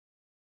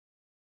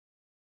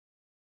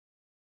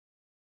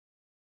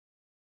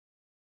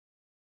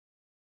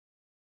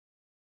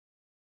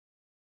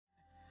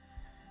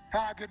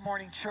Good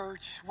morning,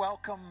 church.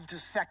 Welcome to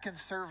second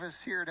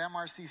service here at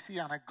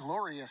MRCC on a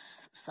glorious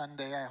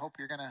Sunday. I hope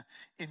you're going to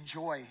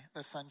enjoy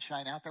the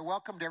sunshine out there.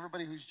 Welcome to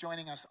everybody who's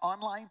joining us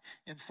online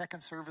in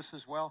second service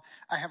as well.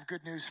 I have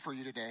good news for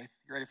you today.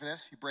 You ready for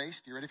this? You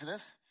braced? You ready for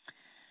this?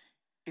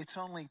 It's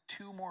only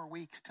 2 more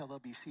weeks till there'll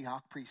be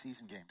Seahawk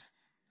preseason games.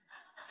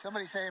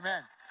 Somebody say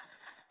amen.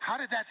 How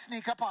did that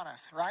sneak up on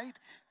us, right?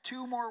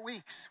 2 more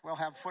weeks, we'll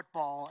have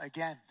football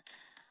again.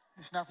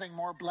 There's nothing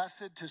more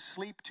blessed to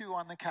sleep to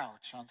on the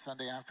couch on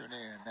Sunday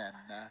afternoon than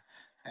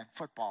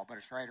football, but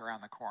it's right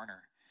around the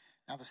corner.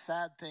 Now, the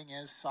sad thing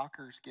is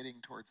soccer's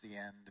getting towards the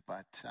end,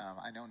 but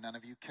I know none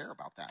of you care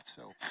about that,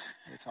 so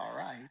it's all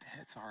right.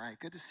 It's all right.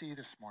 Good to see you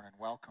this morning.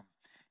 Welcome.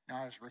 You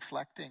know, I was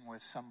reflecting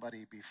with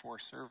somebody before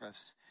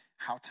service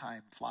how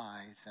time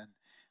flies, and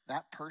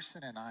that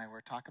person and I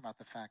were talking about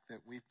the fact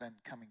that we've been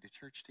coming to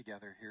church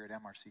together here at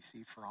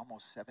MRCC for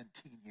almost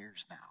 17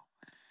 years now.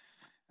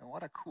 And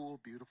what a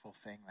cool, beautiful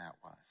thing that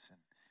was. And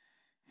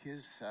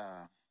his,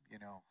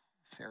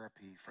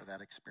 therapy for that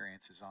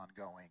experience is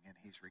ongoing, and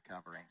he's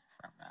recovering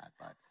from that.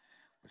 But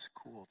it was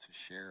cool to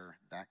share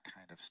that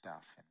kind of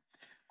stuff. And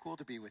cool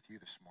to be with you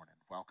this morning.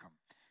 Welcome.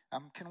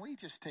 Can we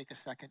just take a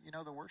second? You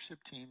know, the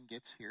worship team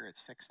gets here at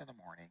 6 in the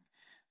morning.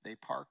 They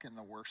park in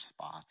the worst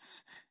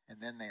spots,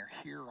 and then they're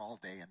here all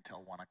day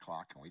until 1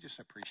 o'clock. Can we just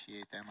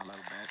appreciate them a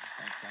little bit?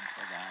 Thank them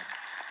for that.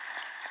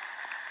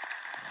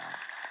 Yeah.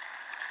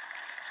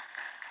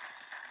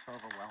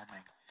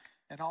 Overwhelming.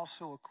 And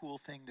also a cool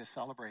thing to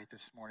celebrate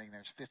this morning.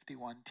 There's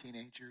 51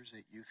 teenagers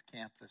at youth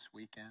camp this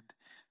weekend,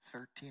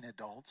 13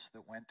 adults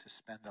that went to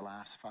spend the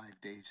last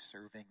 5 days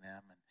serving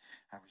them. And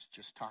I was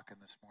just talking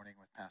this morning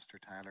with Pastor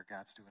Tyler.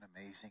 God's doing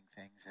amazing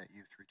things at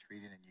youth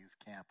retreat and youth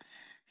camp.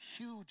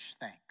 Huge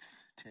thanks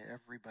to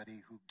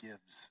everybody who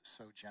gives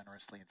so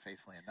generously and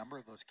faithfully. A number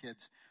of those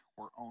kids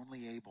were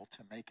only able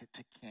to make it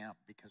to camp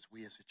because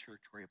we as a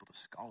church were able to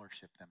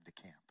scholarship them to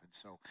camp. And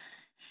so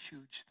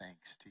huge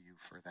thanks to you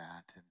for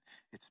that. And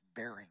it's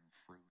bearing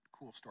fruit.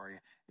 Cool story.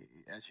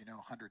 As you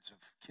know, hundreds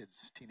of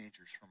kids,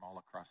 teenagers from all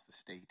across the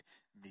state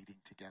meeting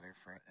together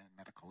in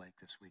Medical Lake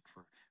this week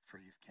for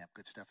youth camp.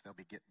 Good stuff. They'll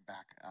be getting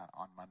back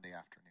on Monday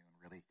afternoon.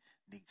 Really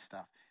neat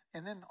stuff.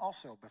 And then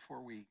also,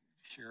 before we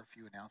share a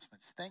few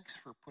announcements, thanks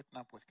for putting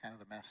up with kind of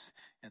the mess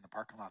in the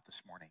parking lot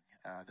this morning.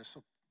 This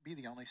will be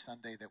the only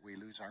Sunday that we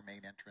lose our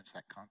main entrance.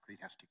 That concrete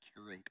has to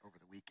curate over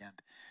the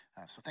weekend.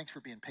 So thanks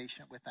for being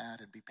patient with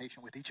that, and be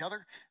patient with each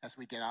other as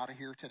we get out of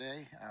here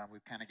today.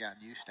 We've kind of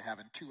gotten used to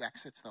having 2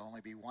 exits. There'll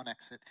only be 1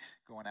 exit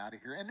going out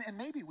of here. And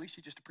maybe we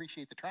should just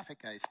appreciate the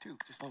traffic guys too,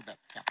 just a little bit.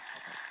 Yeah,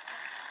 okay.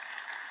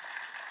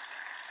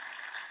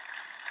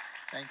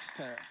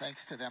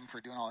 Thanks to them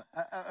for doing all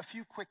that. A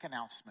few quick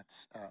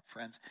announcements,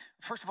 friends.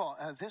 First of all,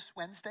 this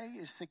Wednesday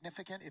is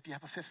significant if you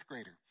have a 5th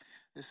grader.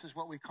 This is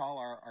what we call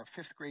our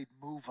 5th grade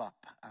move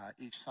up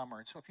each summer.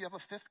 And so if you have a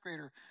 5th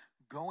grader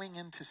going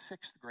into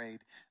 6th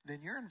grade, then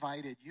you're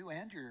invited, you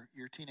and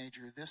your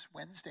teenager, this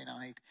Wednesday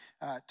night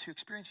to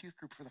experience youth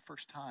group for the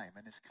first time.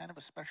 And it's kind of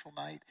a special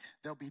night.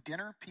 There'll be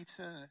dinner,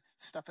 pizza,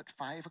 stuff at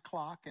 5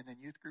 o'clock, and then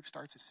youth group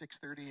starts at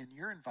 6:30. And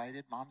you're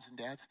invited, moms and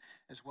dads,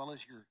 as well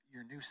as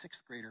your new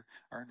 6th grader,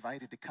 are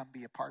invited to come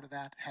be a part of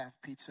that, have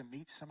pizza,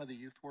 meet some of the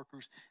youth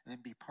workers, and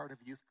then be part of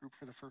youth group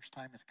for the first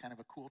time. It's kind of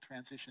a cool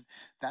transition.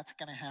 That's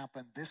going to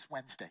happen this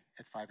Wednesday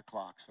at 5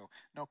 o'clock. So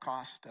no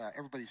cost.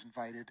 Everybody's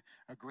invited.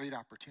 A great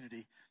opportunity.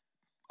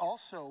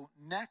 Also,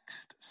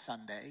 next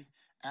Sunday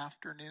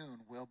afternoon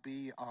will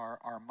be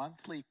our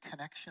monthly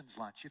Connections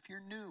Lunch. If you're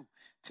new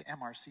to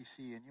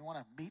MRCC and you want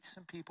to meet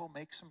some people,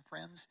 make some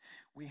friends,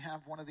 we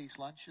have one of these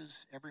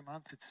lunches every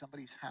month at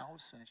somebody's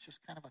house, and it's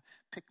just kind of a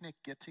picnic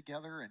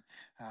get-together. And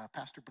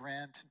Pastor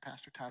Brent and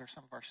Pastor Tyler,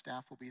 some of our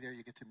staff will be there.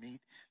 You get to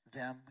meet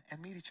them and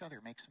meet each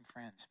other, make some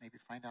friends. Maybe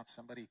find out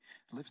somebody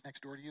lives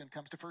next door to you and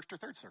comes to first or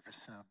third service,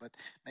 but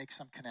make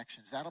some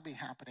connections. That'll be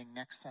happening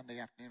next Sunday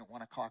afternoon at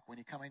 1 o'clock. When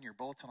you come in, your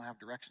bulletin will have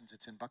directions.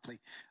 It's in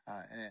Buckley,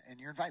 and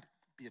you're invited.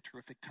 Be a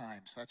terrific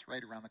time. So that's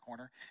right around the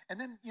corner. And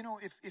then, you know,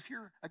 if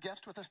you're a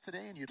guest with us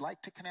today and you'd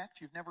like to connect,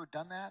 you've never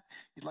done that,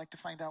 you'd like to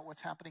find out what's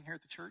happening here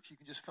at the church, you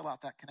can just fill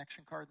out that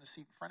connection card in the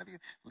seat in front of you,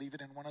 leave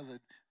it in one of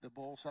the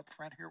bowls up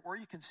front here, or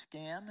you can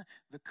scan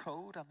the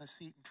code on the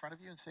seat in front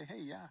of you and say, hey,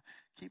 yeah,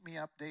 keep me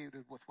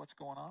updated with what's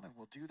going on, and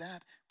we'll do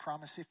that.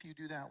 Promise if you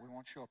do that, we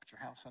won't show up at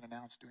your house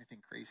unannounced, do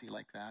anything crazy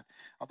like that.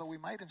 Although we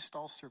might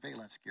install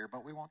surveillance gear,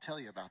 but we won't tell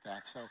you about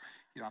that, so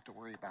you don't have to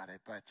worry about it.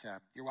 But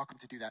you're welcome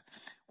to do that.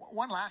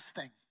 One last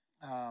thing.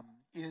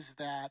 Is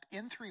that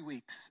in 3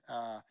 weeks,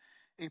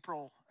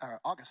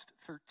 August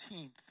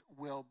 13th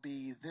will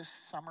be this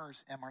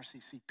summer's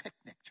MRCC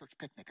picnic, church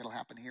picnic. It'll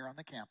happen here on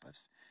the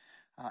campus.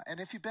 And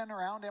if you've been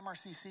around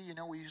MRCC, you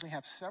know we usually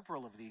have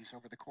several of these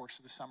over the course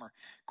of the summer.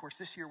 Of course,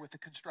 this year with the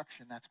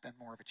construction, that's been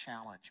more of a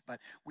challenge. But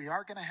we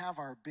are going to have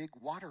our big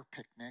water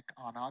picnic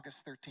on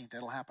August 13th.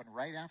 It'll happen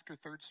right after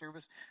third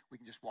service. We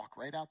can just walk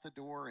right out the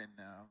door, and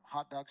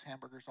hot dogs,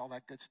 hamburgers, all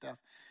that good stuff.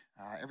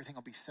 Everything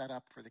will be set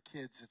up for the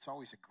kids. It's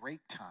always a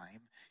great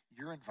time.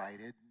 You're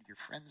invited. Your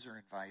friends are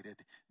invited.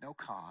 No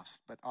cost,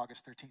 but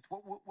August 13th.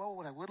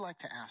 What I would like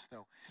to ask,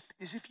 though,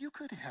 is if you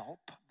could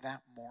help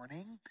that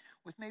morning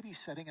with maybe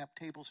setting up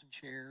tables and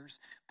chairs,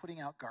 putting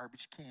out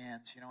garbage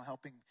cans,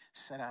 helping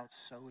set out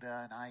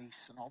soda and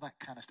ice and all that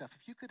kind of stuff.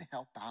 If you could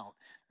help out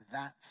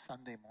that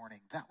Sunday morning,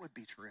 that would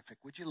be terrific.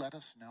 Would you let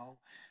us know?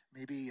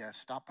 Maybe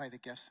stop by the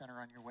guest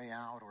center on your way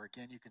out, or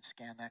again, you can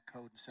scan that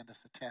code and send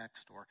us a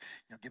text, or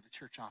give the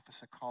church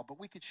office a call. But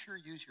we could sure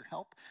use your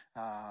help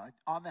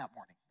on that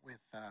morning with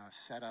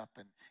setup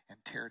and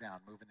tear down,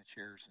 moving the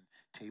chairs and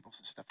tables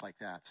and stuff like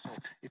that. So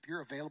if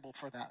you're available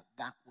for that,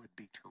 that would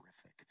be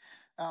terrific.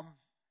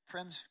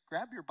 Friends,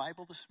 grab your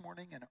Bible this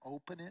morning and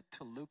open it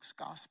to Luke's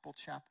Gospel,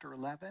 chapter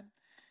 11.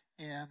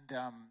 And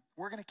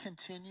we're going to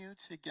continue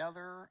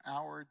together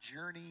our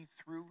journey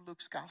through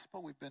Luke's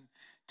Gospel. We've been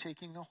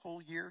taking the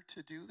whole year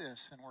to do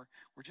this, and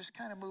we're just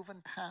kind of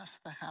moving past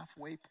the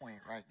halfway point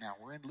right now.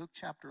 We're in Luke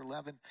chapter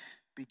 11,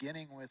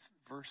 beginning with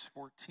verse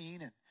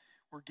 14, and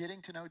we're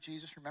getting to know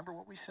Jesus. Remember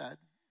what we said?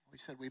 We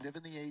said we live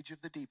in the age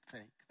of the deep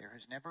fake. There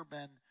has never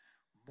been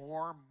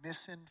more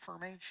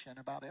misinformation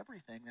about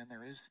everything than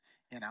there is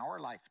in our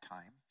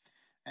lifetime,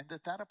 and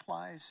that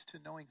applies to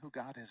knowing who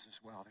God is as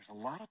well. There's a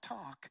lot of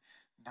talk.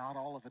 Not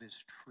all of it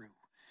is true.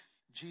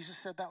 Jesus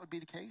said that would be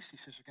the case. He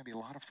says there's going to be a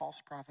lot of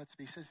false prophets,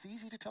 but he says it's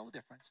easy to tell the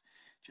difference.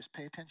 Just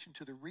pay attention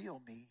to the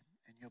real me,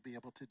 and you'll be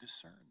able to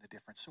discern the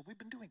difference. So we've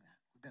been doing that.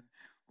 We've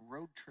been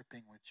road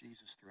tripping with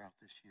Jesus throughout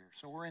this year.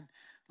 So we're in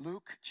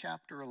Luke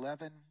chapter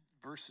 11,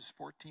 verses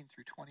 14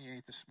 through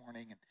 28 this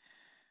morning. And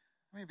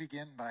let me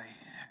begin by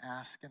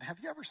asking, have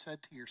you ever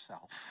said to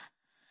yourself,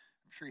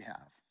 I'm sure you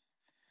have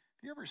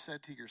you ever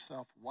said to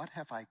yourself, what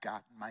have I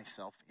gotten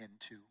myself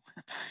into?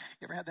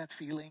 You ever had that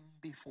feeling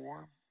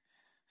before?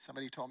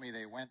 Somebody told me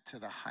they went to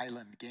the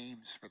Highland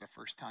Games for the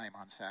first time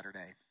on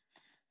Saturday.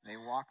 They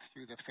walked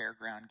through the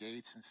fairground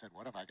gates and said,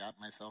 what have I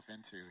gotten myself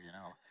into?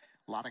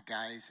 A lot of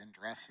guys in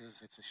dresses.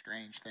 It's a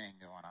strange thing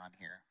going on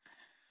here.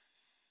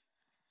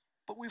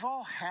 But we've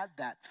all had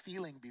that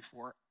feeling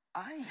before.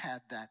 I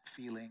had that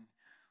feeling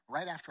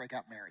right after I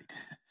got married.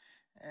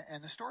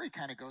 And the story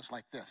kind of goes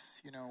like this.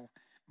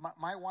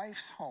 My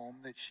wife's home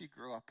that she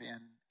grew up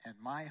in and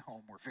my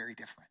home were very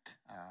different.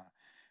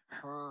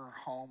 Her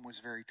home was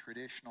very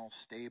traditional,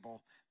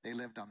 stable. They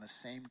lived on the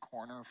same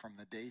corner from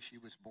the day she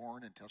was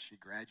born until she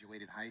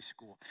graduated high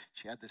school.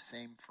 She had the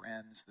same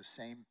friends, the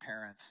same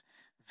parents.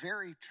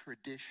 Very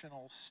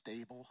traditional,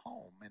 stable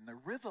home. And the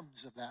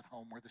rhythms of that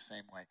home were the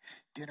same way.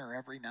 Dinner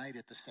every night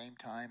at the same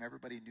time.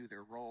 Everybody knew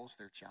their roles,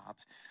 their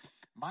jobs.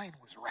 Mine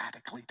was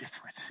radically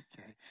different,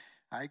 okay?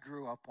 I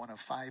grew up one of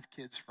 5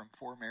 kids from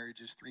 4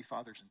 marriages, 3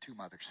 fathers and 2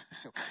 mothers.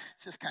 So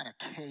it's just kind of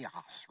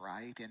chaos,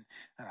 right? And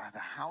the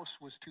house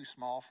was too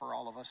small for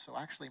all of us. So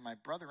actually my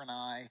brother and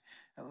I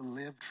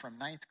lived from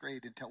 9th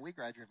grade until we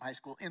graduated from high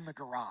school in the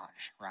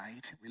garage,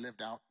 right? We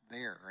lived out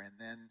there. And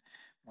then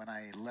when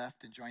I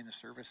left and joined the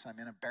service, I'm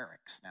in a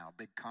barracks now, a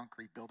big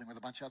concrete building with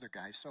a bunch of other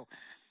guys. So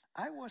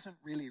I wasn't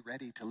really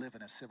ready to live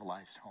in a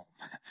civilized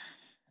home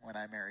when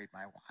I married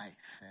my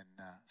wife.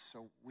 And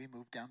so we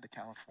moved down to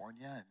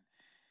California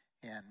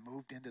and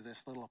moved into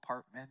this little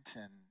apartment,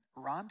 and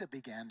Rhonda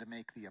began to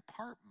make the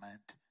apartment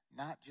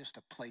not just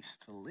a place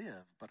to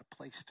live, but a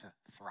place to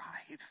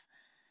thrive.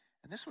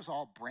 And this was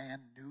all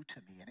brand new to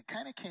me, and it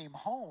kind of came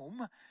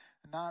home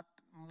not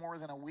more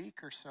than a week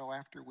or so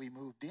after we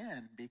moved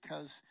in,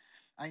 because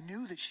I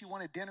knew that she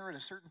wanted dinner at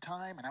a certain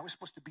time, and I was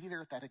supposed to be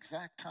there at that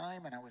exact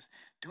time, and I was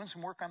doing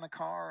some work on the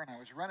car, and I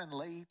was running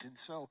late, and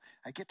so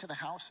I get to the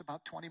house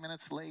about 20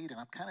 minutes late, and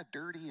I'm kind of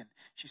dirty, and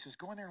she says,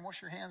 go in there and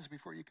wash your hands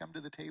before you come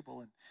to the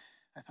table. And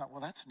I thought,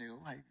 well, that's new.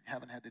 I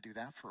haven't had to do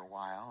that for a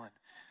while. And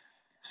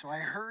so I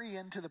hurry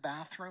into the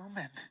bathroom,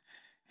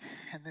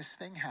 and this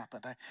thing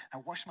happened. I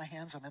wash my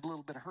hands. I'm in a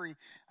little bit of hurry.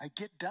 I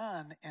get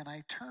done, and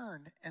I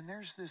turn, and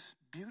there's this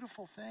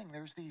beautiful thing.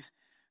 There's these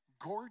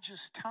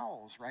gorgeous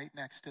towels right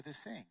next to the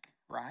sink,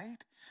 right?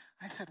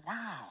 I said,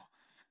 wow,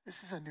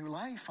 this is a new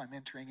life I'm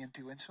entering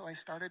into. And so I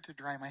started to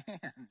dry my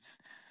hands.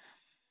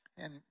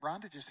 And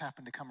Rhonda just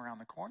happened to come around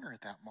the corner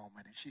at that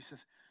moment, and she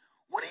says,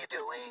 what are you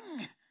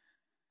doing?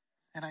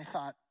 And I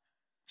thought,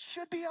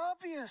 should be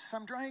obvious.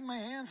 I'm drying my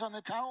hands on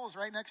the towels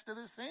right next to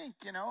the sink,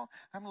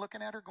 I'm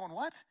looking at her going,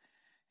 what?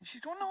 And she's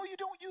going, no, you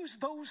don't use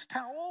those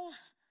towels.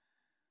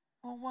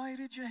 Well, why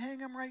did you hang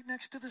them right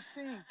next to the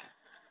sink?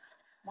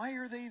 Why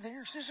are they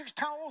there? She says, there's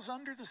towels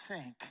under the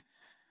sink.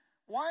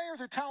 Why are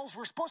the towels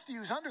we're supposed to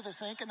use under the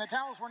sink and the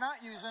towels we're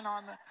not using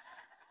on the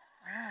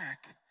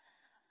rack?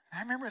 I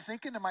remember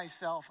thinking to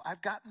myself,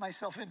 I've gotten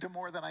myself into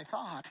more than I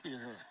thought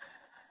here.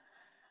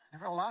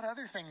 There were a lot of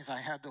other things I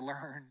had to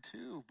learn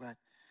too, but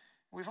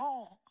we've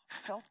all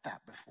felt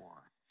that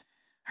before.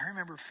 I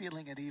remember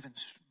feeling it even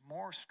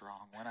more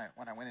strong when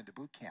I went into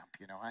boot camp.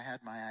 I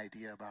had my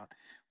idea about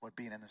what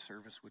being in the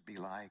service would be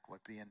like,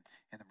 what being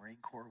in the Marine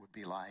Corps would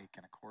be like.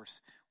 And of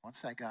course,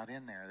 once I got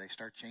in there, they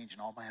start changing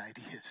all my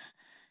ideas.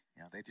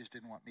 They just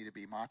didn't want me to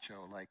be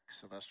macho like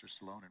Sylvester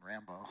Stallone and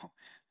Rambo.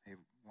 They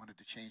wanted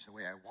to change the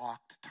way I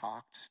walked,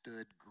 talked,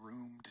 stood,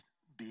 groomed,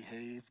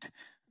 behaved.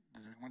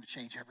 They wanted to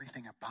change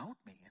everything about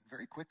me. And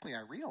very quickly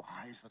I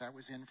realized that I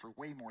was in for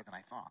way more than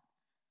I thought.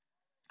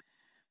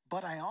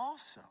 But I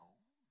also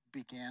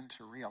began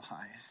to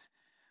realize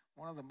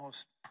one of the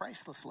most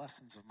priceless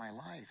lessons of my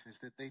life is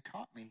that they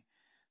taught me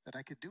that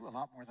I could do a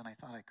lot more than I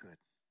thought I could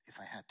if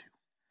I had to.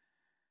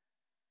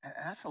 And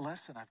that's a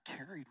lesson I've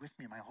carried with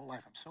me my whole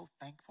life. I'm so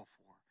thankful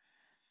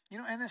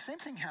for. And the same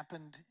thing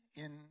happened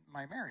in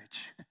my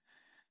marriage.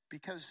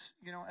 Because,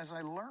 as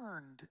I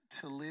learned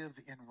to live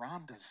in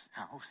Rhonda's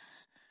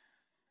house,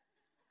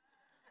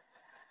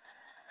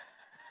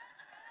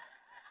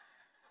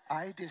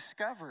 I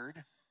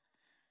discovered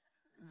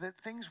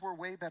that things were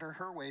way better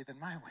her way than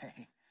my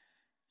way.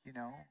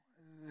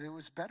 It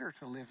was better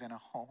to live in a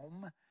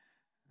home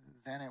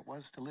than it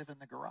was to live in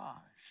the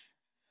garage.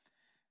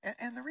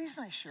 And the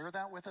reason I share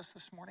that with us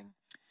this morning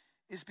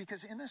is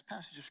because in this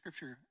passage of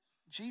Scripture,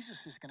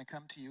 Jesus is going to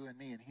come to you and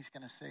me, and he's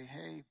going to say,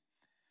 hey,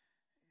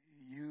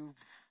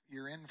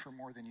 you're in for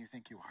more than you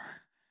think you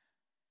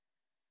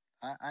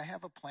are. I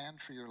have a plan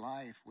for your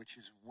life which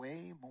is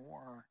way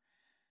more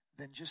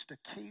than just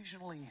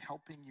occasionally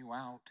helping you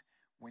out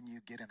when you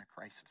get in a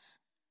crisis.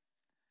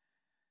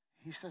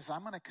 He says,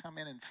 I'm going to come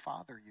in and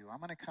father you. I'm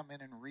going to come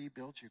in and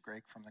rebuild you,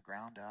 Greg, from the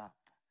ground up.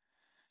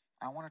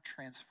 I want to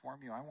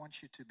transform you. I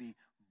want you to be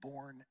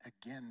born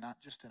again,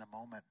 not just in a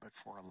moment, but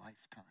for a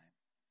lifetime.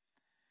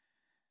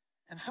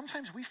 And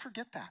sometimes we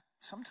forget that.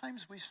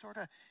 Sometimes we sort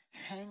of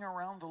hang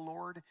around the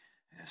Lord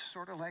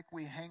sort of like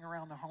we hang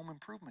around the home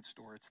improvement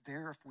store. It's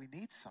there if we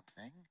need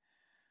something,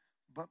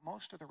 but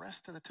most of the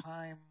rest of the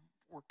time,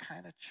 we're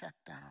kind of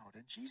checked out.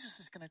 And Jesus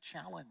is going to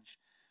challenge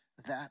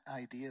that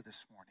idea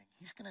this morning.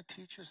 He's going to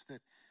teach us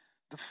that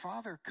the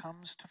Father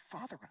comes to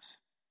father us,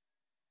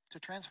 to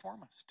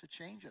transform us, to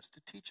change us,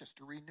 to teach us,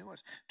 to renew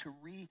us, to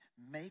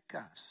remake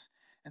us.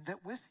 And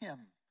that with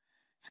him,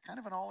 it's kind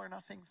of an all or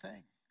nothing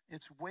thing.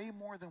 It's way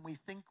more than we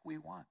think we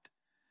want.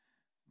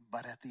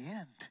 But at the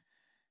end,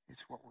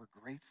 it's what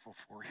we're grateful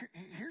for.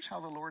 Here's how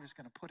the Lord is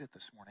going to put it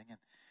this morning. And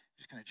I'm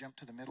just going to jump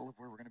to the middle of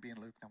where we're going to be in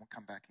Luke, then we'll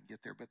come back and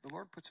get there. But the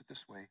Lord puts it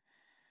this way.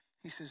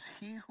 He says,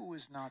 he who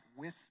is not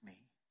with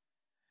me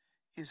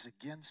is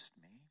against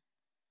me,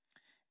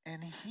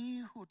 and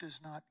he who does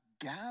not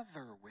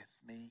gather with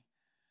me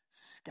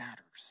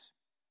scatters.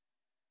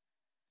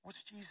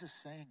 What's Jesus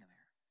saying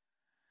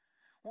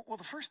there? Well,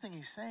 the first thing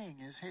he's saying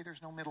is, hey,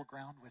 there's no middle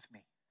ground with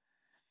me.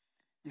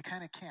 You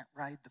kind of can't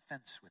ride the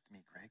fence with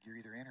me, Greg. You're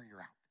either in or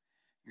you're out.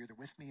 You're either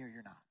with me or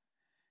you're not.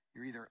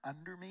 You're either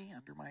under me,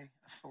 under my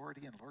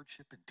authority and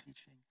lordship and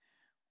teaching,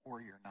 or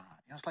you're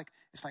not.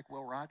 It's like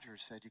Will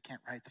Rogers said, you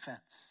can't ride the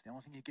fence. The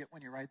only thing you get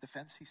when you ride the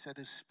fence, he said,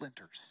 is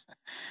splinters.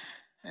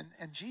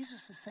 and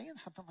Jesus is saying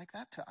something like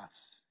that to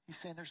us. He's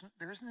saying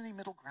there isn't any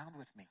middle ground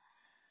with me.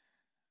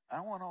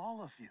 I want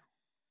all of you.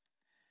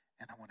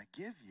 And I want to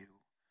give you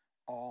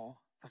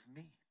all of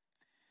me.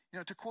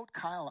 To quote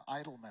Kyle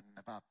Idleman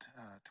about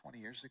 20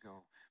 years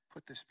ago,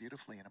 put this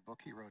beautifully in a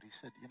book he wrote. He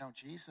said,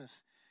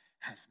 Jesus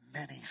has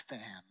many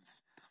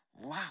fans,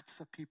 lots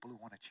of people who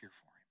want to cheer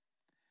for him,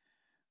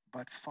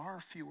 but far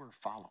fewer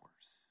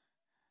followers.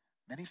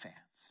 Many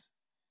fans,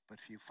 but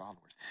few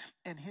followers.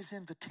 And his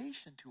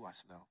invitation to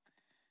us, though,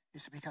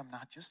 is to become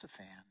not just a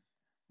fan,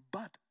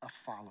 but a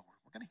follower.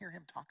 We're going to hear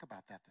him talk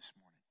about that this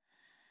morning.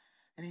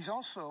 And it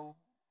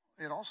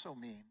also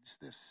means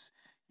this,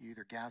 you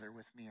either gather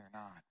with me or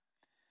not.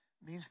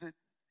 It means that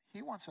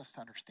he wants us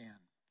to understand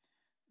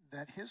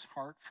that his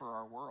heart for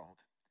our world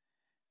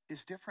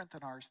is different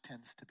than ours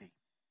tends to be.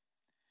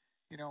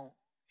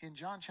 In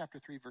John chapter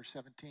 3, verse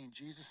 17,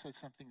 Jesus said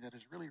something that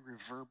has really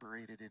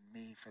reverberated in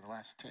me for the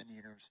last 10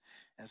 years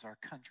as our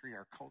country,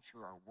 our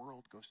culture, our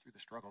world goes through the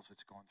struggles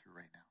it's going through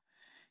right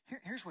now.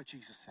 Here's what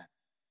Jesus said.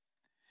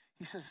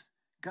 He says,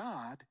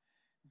 God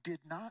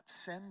did not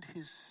send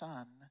his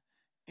son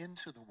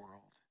into the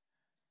world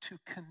to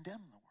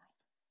condemn the world,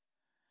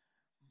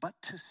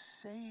 but to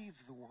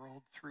save the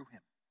world through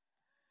him.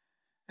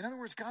 In other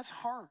words, God's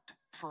heart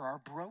for our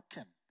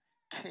broken,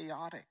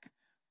 chaotic,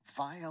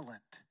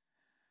 violent,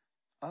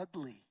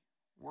 ugly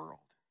world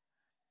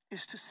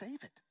is to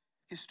save it,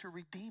 is to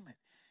redeem it.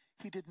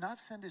 He did not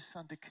send his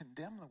son to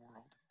condemn the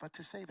world, but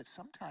to save it.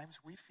 Sometimes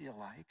we feel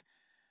like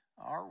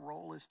our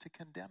role is to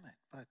condemn it,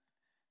 but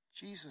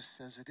Jesus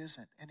says it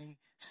isn't. And he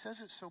says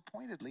it so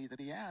pointedly that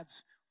he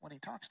adds, when he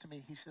talks to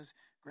me, he says,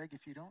 Greg,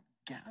 if you don't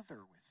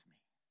gather with me,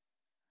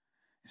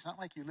 it's not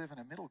like you live in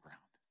a middle ground.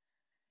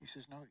 He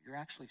says, no, you're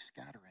actually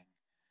scattering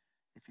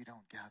if you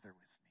don't gather with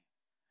me.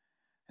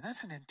 And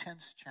that's an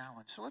intense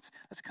challenge. So let's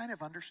kind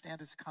of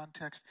understand its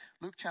context.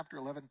 Luke chapter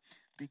 11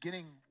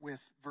 beginning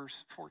with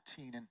verse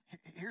 14. And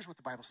here's what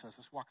the Bible says.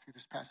 Let's walk through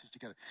this passage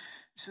together.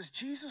 It says,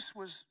 Jesus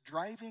was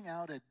driving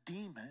out a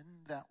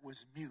demon that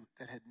was mute,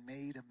 that had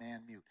made a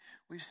man mute.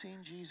 We've seen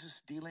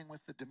Jesus dealing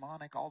with the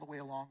demonic all the way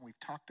along. We've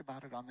talked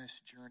about it on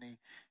this journey.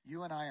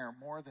 You and I are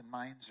more than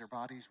minds or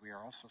bodies. We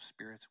are also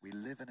spirits. We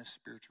live in a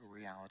spiritual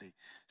reality.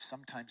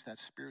 Sometimes that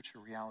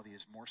spiritual reality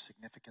is more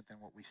significant than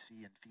what we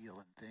see and feel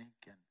and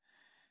think.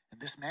 And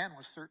this man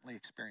was certainly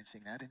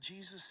experiencing that. And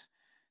Jesus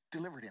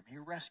delivered him. He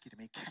rescued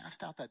him. He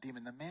cast out that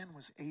demon. The man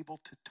was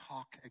able to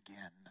talk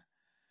again.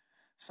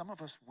 Some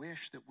of us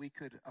wish that we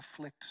could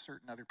afflict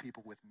certain other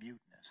people with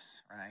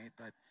muteness, right?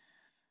 But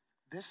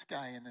this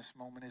guy in this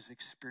moment is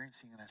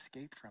experiencing an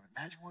escape from it.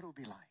 Imagine what it would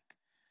be like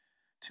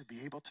to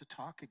be able to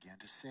talk again,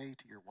 to say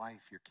to your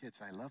wife, your kids,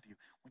 I love you,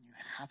 when you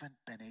haven't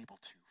been able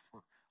to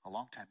for a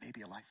long time,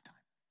 maybe a lifetime.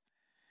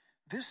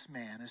 This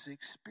man is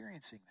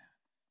experiencing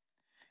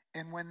that.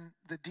 And when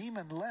the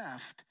demon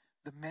left,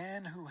 the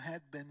man who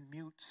had been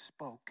mute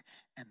spoke,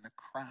 and the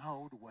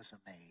crowd was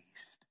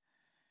amazed.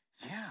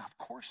 Yeah, of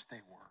course they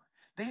were.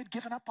 They had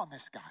given up on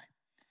this guy.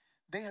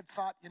 They had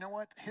thought, you know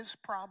what? His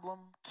problem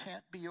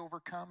can't be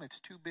overcome. It's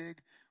too big.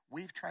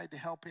 We've tried to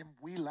help him.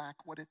 We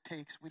lack what it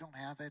takes. We don't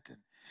have it.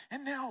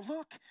 And now,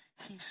 look,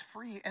 he's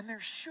free. And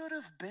there should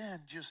have been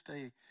just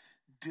a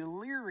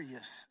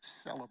delirious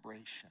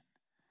celebration.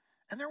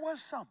 And there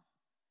was some.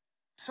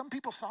 Some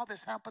people saw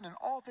this happen, and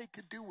all they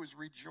could do was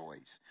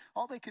rejoice.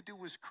 All they could do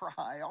was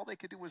cry. All they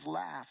could do was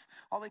laugh.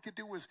 All they could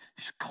do was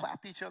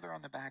clap each other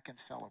on the back and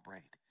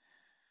celebrate.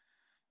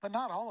 But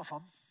not all of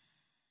them.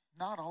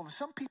 Not all of them.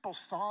 Some people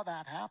saw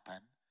that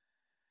happen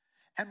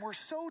and were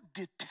so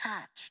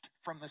detached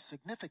from the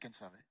significance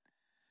of it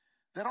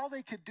that all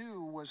they could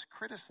do was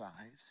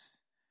criticize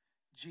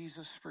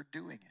Jesus for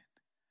doing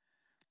it.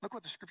 Look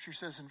what the scripture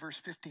says in verse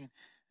 15.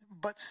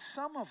 But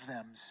some of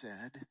them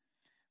said,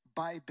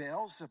 by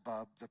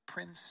Beelzebub, the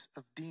prince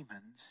of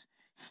demons,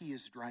 he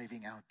is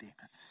driving out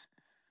demons.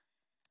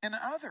 And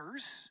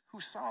others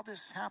who saw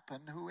this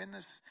happen, who in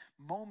this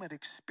moment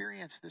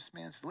experienced this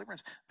man's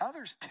deliverance,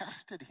 others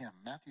tested him.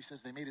 Matthew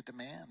says they made a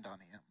demand on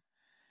him.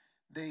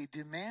 They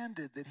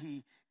demanded that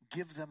he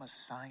give them a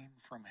sign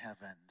from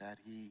heaven, that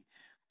he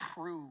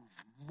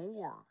prove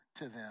more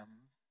to them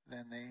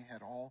than they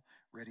had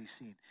already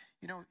seen.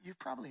 You know, you've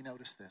probably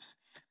noticed this,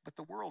 but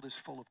the world is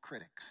full of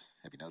critics.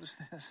 Have you noticed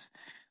this?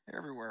 They're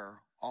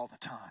everywhere all the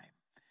time.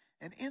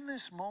 And in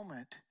this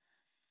moment,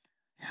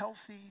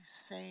 healthy,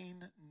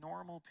 sane,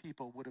 normal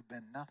people would have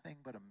been nothing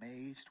but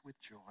amazed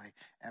with joy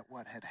at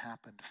what had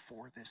happened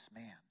for this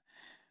man.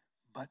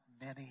 But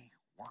many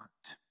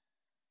weren't.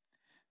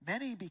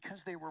 Many,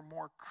 because they were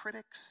more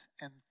critics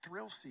and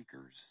thrill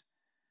seekers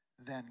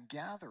than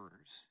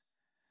gatherers,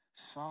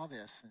 saw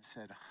this and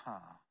said,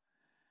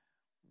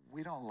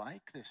 we don't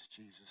like this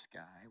Jesus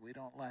guy. We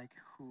don't like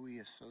who he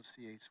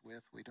associates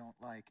with. We don't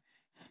like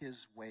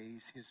his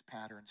ways, his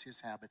patterns,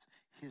 his habits,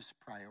 his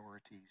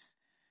priorities.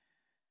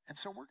 And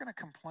so we're going to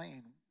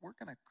complain. We're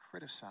going to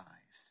criticize.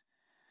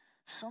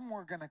 Some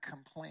were going to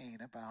complain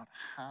about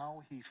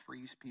how he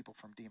frees people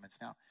from demons.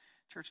 Now,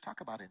 church, talk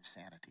about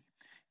insanity.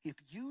 If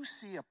you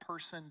see a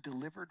person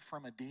delivered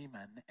from a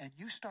demon and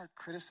you start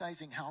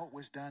criticizing how it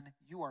was done,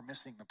 you are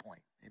missing the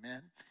point.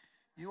 Amen?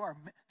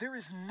 There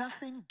is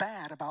nothing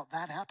bad about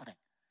that happening.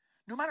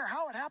 No matter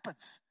how it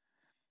happens,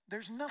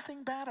 there's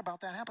nothing bad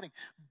about that happening.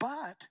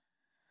 But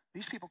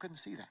these people couldn't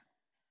see that.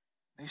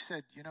 They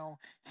said,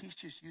 he's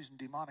just using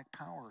demonic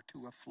power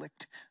to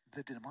afflict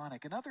the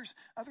demonic. And others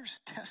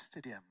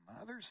tested him.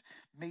 Others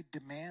made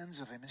demands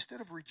of him.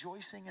 Instead of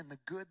rejoicing in the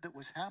good that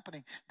was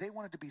happening, they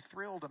wanted to be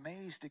thrilled,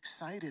 amazed,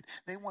 excited.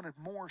 They wanted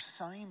more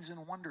signs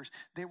and wonders.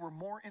 They were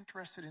more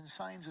interested in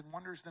signs and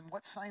wonders than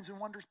what signs and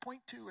wonders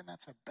point to, and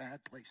that's a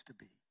bad place to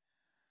be.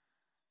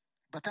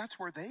 But that's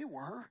where they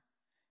were.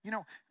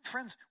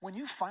 Friends, when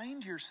you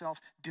find yourself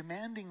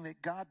demanding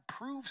that God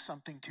prove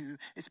something to you,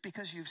 it's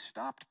because you've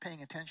stopped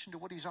paying attention to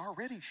what he's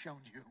already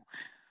shown you.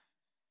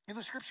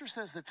 The scripture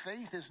says that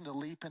faith isn't a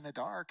leap in the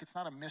dark. It's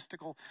not a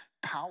mystical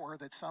power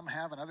that some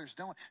have and others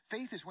don't.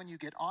 Faith is when you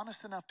get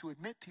honest enough to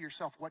admit to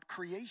yourself what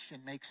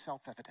creation makes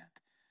self-evident,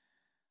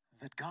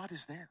 that God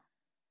is there.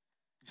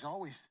 He's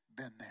always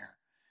been there.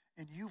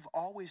 And you've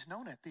always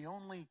known it. The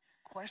only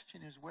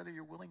question is whether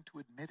you're willing to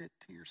admit it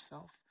to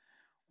yourself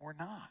or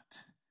not.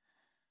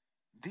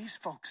 These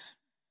folks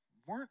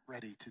weren't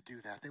ready to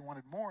do that. They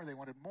wanted more, they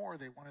wanted more,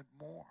 they wanted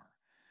more.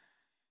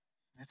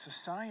 It's a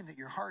sign that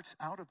your heart's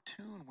out of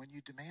tune when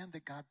you demand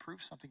that God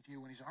prove something to you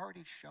when he's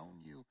already shown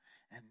you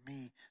and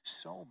me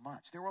so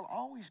much. There will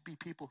always be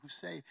people who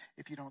say,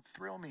 if you don't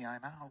thrill me,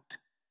 I'm out.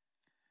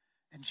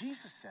 And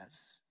Jesus says,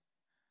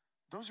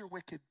 those are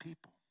wicked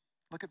people.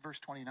 Look at verse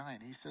 29.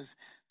 He says,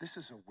 this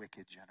is a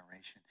wicked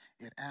generation.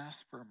 It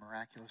asks for a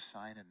miraculous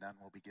sign and none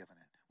will be given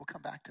it. We'll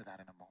come back to that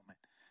in a moment.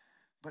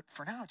 But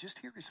for now, just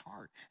hear his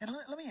heart. And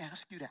let me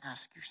ask you to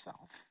ask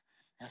yourself,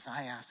 as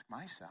I ask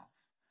myself,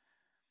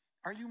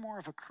 are you more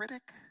of a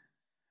critic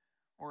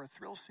or a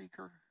thrill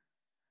seeker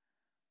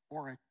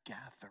or a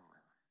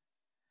gatherer?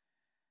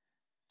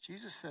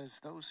 Jesus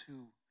says those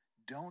who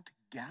don't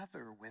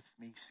gather with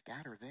me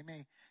scatter. They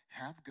may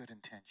have good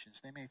intentions.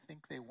 They may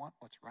think they want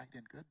what's right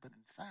and good, but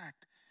in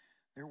fact,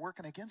 they're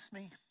working against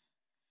me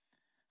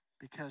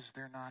because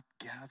they're not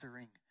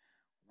gathering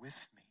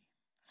with me.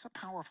 It's a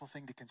powerful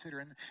thing to consider.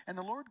 And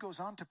the Lord goes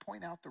on to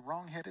point out the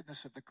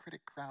wrongheadedness of the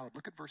critic crowd.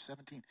 Look at verse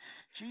 17.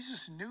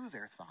 Jesus knew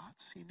their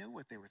thoughts. He knew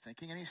what they were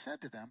thinking. And he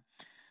said to them,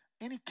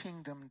 any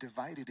kingdom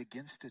divided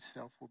against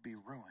itself will be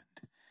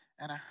ruined,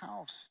 and a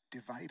house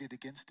divided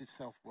against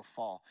itself will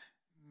fall.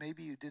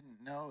 Maybe you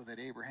didn't know that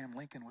Abraham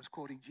Lincoln was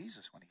quoting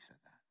Jesus when he said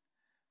that,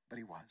 but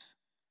he was.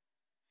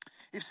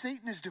 If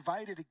Satan is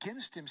divided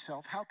against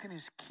himself, how can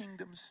his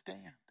kingdom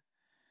stand?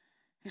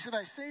 He said,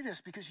 I say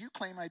this because you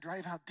claim I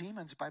drive out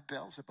demons by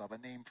Beelzebub, a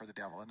name for the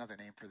devil, another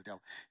name for the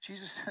devil.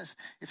 Jesus says,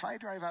 if I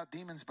drive out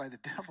demons by the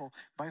devil,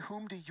 by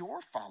whom do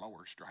your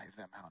followers drive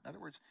them out? In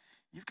other words,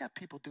 you've got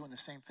people doing the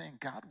same thing.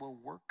 God will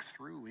work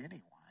through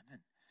anyone.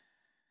 And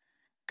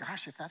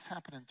gosh, if that's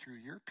happening through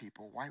your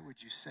people, why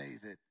would you say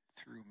that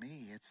through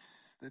me it's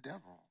the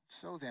devil?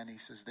 So then, he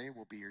says, they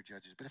will be your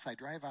judges. But if I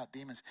drive out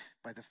demons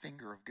by the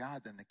finger of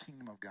God, then the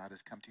kingdom of God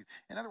has come to you.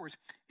 In other words,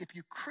 if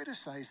you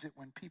criticize it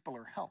when people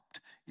are helped,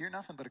 you're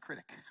nothing but a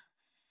critic.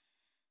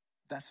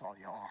 That's all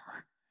you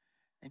are.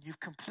 And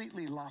you've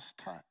completely lost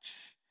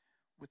touch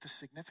with the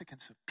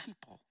significance of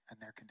people and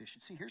their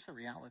condition. See, here's the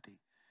reality.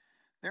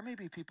 There may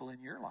be people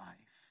in your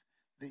life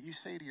that you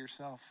say to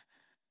yourself,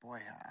 boy,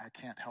 I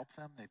can't help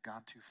them. They've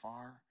gone too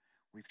far.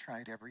 We've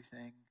tried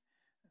everything.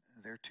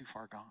 They're too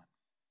far gone.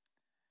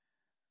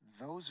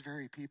 Those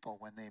very people,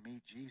 when they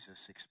meet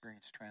Jesus,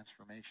 experience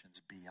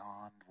transformations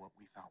beyond what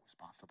we thought was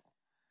possible.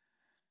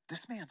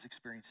 This man's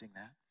experiencing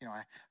that. You know,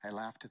 I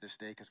laugh to this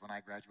day because when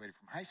I graduated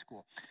from high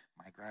school,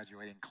 my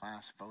graduating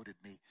class voted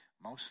me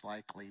most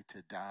likely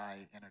to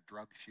die in a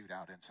drug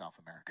shootout in South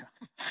America.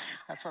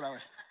 That's what I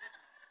was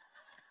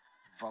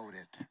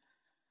voted.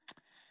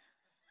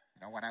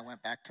 You know, when I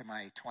went back to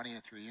my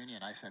 20th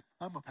reunion, I said,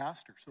 I'm a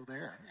pastor, so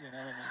there. You know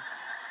what I mean?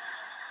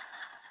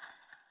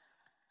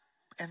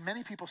 And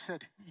many people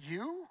said,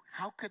 you?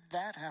 How could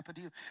that happen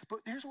to you? But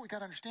here's what we got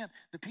to understand.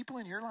 The people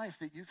in your life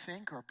that you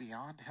think are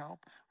beyond help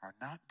are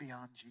not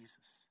beyond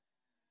Jesus.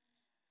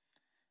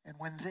 And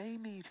when they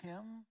meet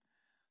him,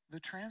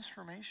 the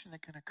transformation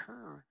that can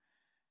occur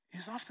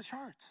is off the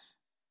charts.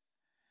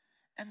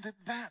 And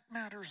that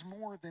matters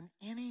more than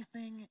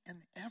anything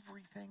and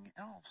everything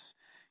else.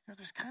 You know,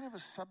 there's kind of a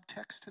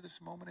subtext to this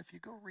moment. If you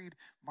go read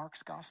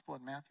Mark's gospel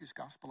and Matthew's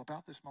gospel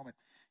about this moment,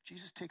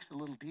 Jesus takes it a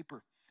little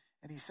deeper.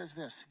 And he says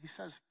this, he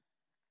says,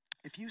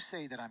 if you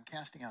say that I'm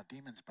casting out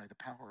demons by the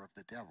power of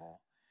the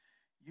devil,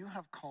 you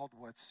have called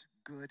what's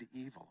good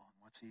evil and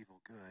what's evil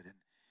good. And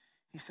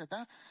he said,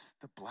 that's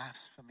the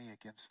blasphemy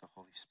against the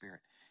Holy Spirit.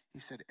 He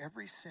said,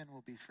 every sin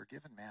will be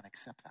forgiven man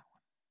except that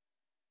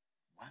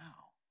one. Wow.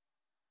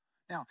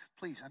 Now,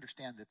 please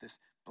understand that this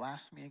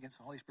blasphemy against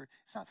the Holy Spirit,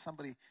 it's not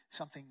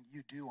something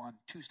you do on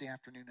Tuesday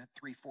afternoon at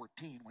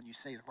 3:14 when you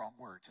say the wrong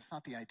words. It's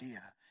not the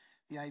idea.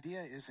 The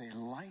idea is a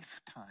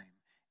lifetime,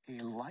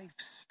 a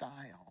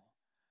lifestyle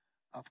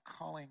of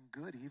calling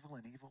good evil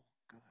and evil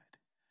good.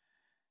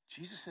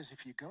 Jesus says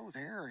if you go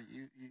there,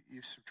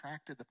 you've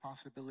subtracted the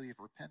possibility of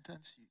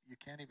repentance. You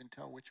can't even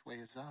tell which way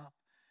is up.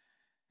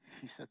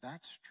 He said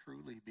that's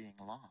truly being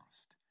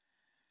lost.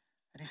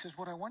 And he says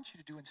what I want you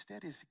to do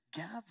instead is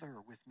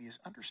gather with me, is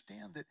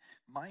understand that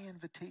my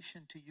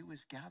invitation to you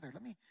is gather.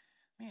 Let me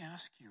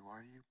ask you,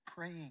 are you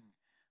praying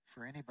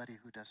for anybody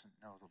who doesn't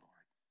know the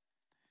Lord?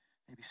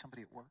 Maybe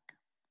somebody at work.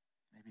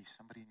 Maybe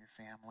somebody in your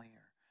family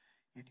or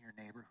in your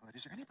neighborhood.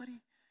 Is there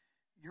anybody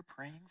you're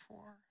praying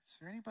for? Is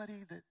there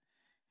anybody that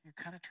you're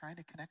kind of trying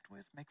to connect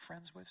with, make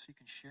friends with, so you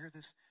can share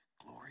this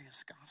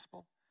glorious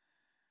gospel?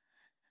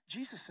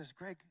 Jesus says,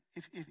 Greg,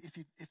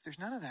 if there's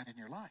none of that in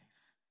your life,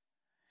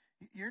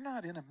 you're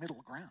not in a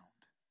middle ground.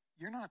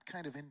 You're not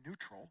kind of in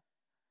neutral.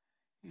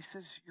 He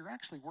says, you're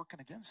actually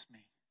working against me.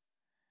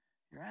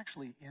 You're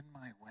actually in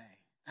my way.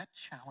 That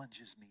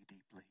challenges me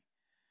deeply.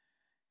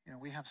 You know,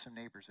 we have some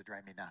neighbors that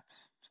drive me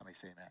nuts. Somebody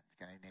say that.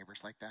 You got any neighbors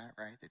like that,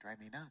 right? They drive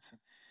me nuts.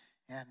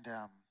 And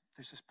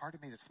there's this part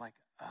of me that's like,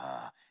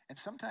 And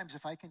sometimes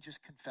if I can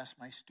just confess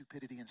my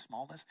stupidity and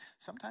smallness,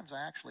 sometimes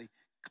I actually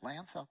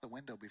glance out the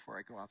window before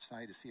I go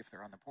outside to see if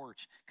they're on the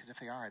porch. Because if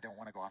they are, I don't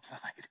want to go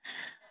outside,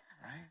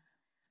 right?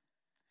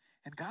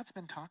 And God's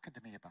been talking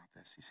to me about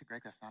this. He said,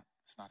 Greg, that's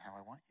not how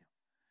I want you.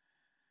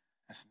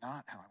 That's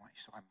not how I want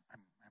you. So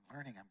I'm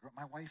learning.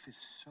 My wife is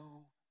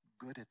so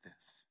good at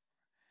this.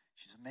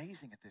 She's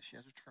amazing at this. She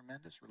has a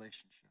tremendous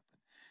relationship. And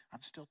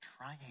I'm still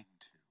trying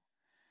to.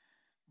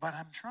 But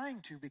I'm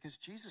trying to because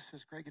Jesus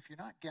says, Greg, if you're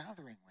not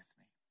gathering with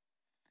me,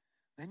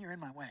 then you're in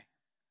my way.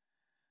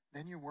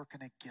 Then you're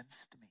working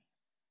against me.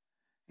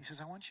 He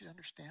says, I want you to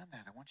understand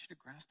that. I want you to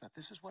grasp that.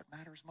 This is what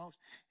matters most,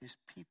 is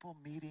people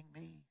meeting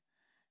me,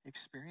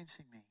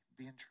 experiencing me,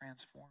 being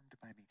transformed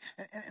by me.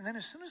 And then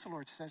as soon as the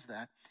Lord says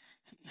that,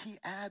 he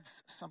adds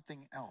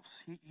something else.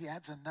 He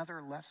adds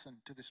another lesson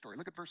to the story.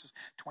 Look at verses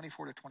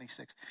 24 to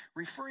 26.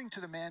 Referring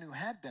to the man who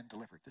had been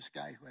delivered, this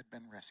guy who had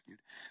been rescued,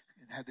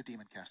 had the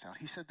demon cast out,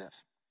 he said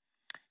this.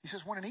 He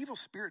says, when an evil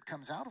spirit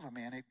comes out of a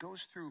man, it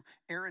goes through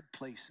arid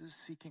places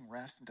seeking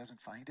rest and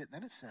doesn't find it. And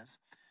then it says,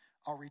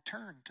 I'll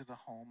return to the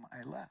home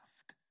I left.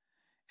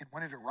 And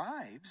when it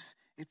arrives,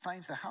 it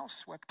finds the house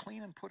swept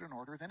clean and put in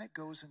order. Then it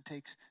goes and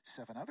takes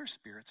 7 other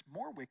spirits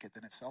more wicked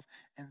than itself,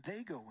 and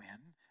they go in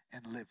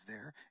and live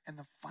there. And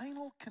the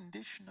final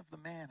condition of the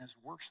man is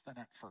worse than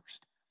at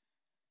first.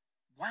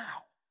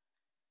 Wow.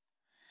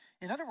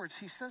 In other words,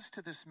 he says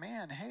to this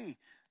man, hey,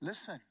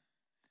 listen,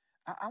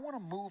 I want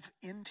to move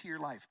into your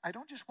life. I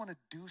don't just want to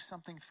do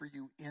something for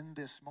you in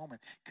this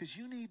moment, because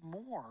you need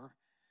more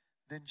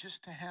than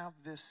just to have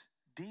this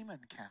demon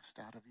cast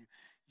out of you.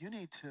 You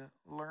need to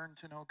learn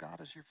to know God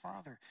as your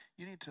Father.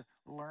 You need to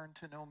learn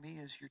to know me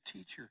as your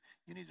teacher.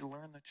 You need to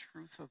learn the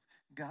truth of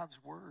God's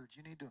word.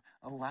 You need to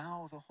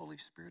allow the Holy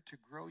Spirit to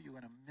grow you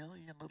in a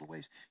million little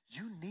ways.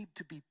 You need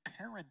to be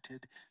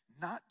parented,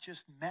 not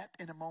just met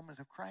in a moment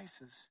of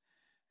crisis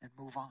and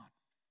move on.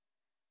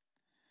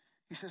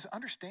 He says,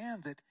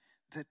 understand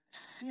that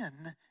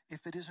sin,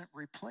 if it isn't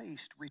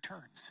replaced,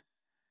 returns.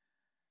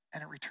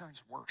 And it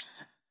returns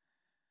worse.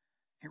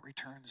 It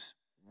returns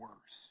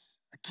worse.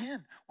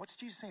 Again, what's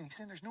Jesus saying? He's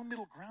saying there's no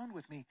middle ground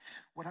with me.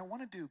 What I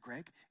want to do,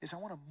 Greg, is I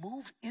want to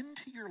move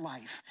into your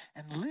life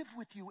and live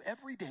with you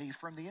every day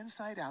from the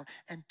inside out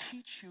and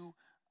teach you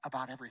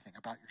about everything,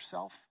 about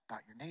yourself,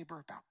 about your neighbor,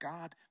 about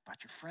God,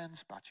 about your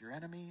friends, about your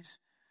enemies.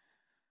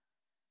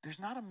 There's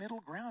not a middle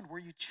ground where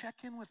you check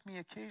in with me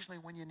occasionally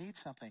when you need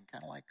something,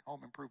 kind of like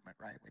home improvement,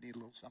 right? We need a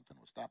little something,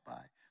 we'll stop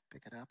by,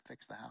 pick it up,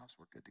 fix the house,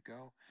 we're good to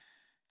go.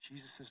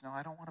 Jesus says, no,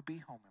 I don't want to be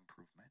home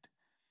improvement.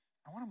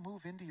 I want to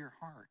move into your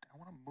heart. I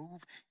want to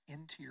move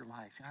into your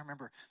life. And I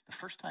remember the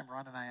first time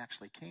Ron and I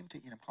actually came to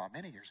Enumclaw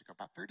many years ago,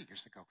 about 30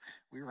 years ago,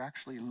 we were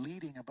actually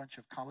leading a bunch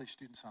of college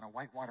students on a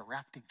whitewater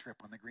rafting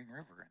trip on the Green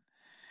River. And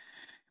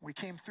we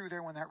came through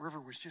there when that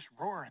river was just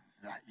roaring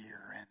that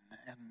year.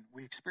 And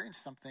we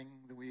experienced something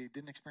that we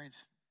didn't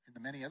experience in the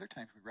many other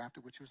times we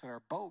rafted, which was that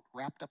our boat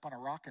wrapped up on a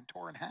rock and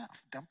tore in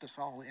half, dumped us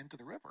all into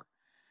the river.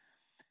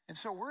 And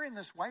so we're in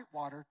this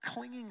whitewater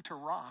clinging to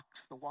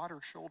rocks, the water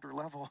shoulder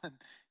level, and,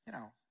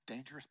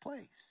 dangerous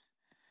place.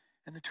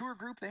 And the tour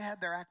group, they had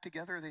their act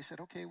together. They said,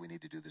 okay, we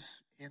need to do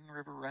this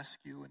in-river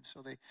rescue. And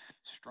so they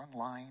strung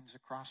lines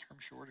across from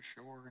shore to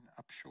shore and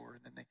up shore,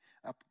 and then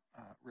they up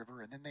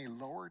river. And then they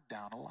lowered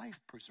down a life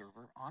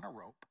preserver on a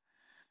rope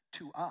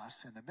to us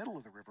in the middle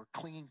of the river,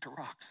 clinging to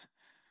rocks.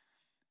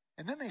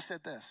 And then they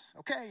said this,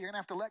 okay, you're going to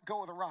have to let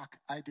go of the rock.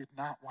 I did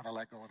not want to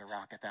let go of the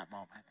rock at that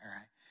moment, all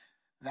right?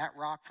 That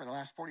rock for the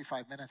last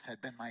 45 minutes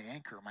had been my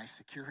anchor, my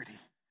security.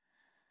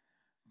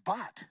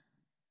 But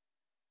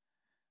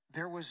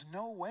there was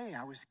no way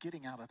I was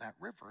getting out of that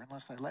river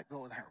unless I let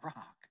go of that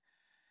rock.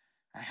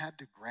 I had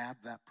to grab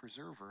that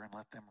preserver and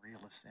let them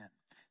reel us in.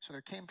 So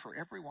there came for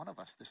every one of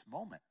us this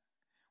moment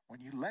when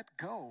you let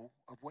go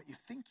of what you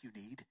think you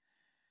need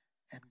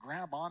and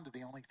grab onto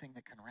the only thing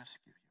that can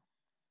rescue you.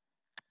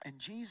 And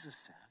Jesus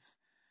says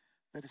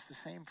that it's the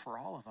same for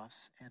all of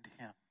us and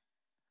him.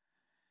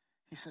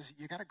 He says,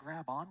 you got to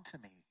grab onto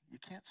me. You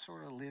can't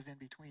sort of live in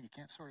between. You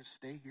can't sort of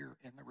stay here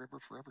in the river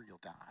forever. You'll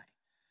die.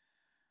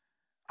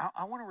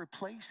 I want to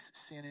replace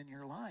sin in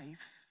your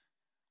life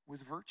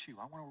with virtue.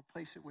 I want to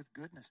replace it with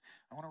goodness.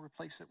 I want to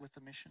replace it with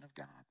the mission of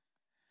God.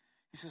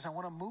 He says, I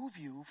want to move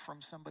you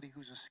from somebody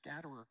who's a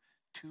scatterer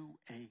to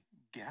a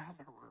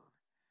gatherer.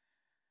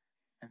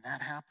 And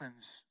that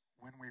happens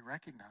when we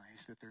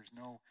recognize that there's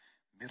no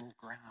middle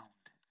ground.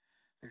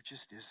 There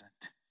just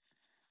isn't.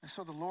 And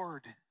so the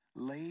Lord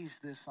lays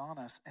this on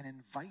us and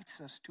invites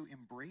us to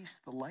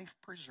embrace the life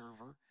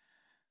preserver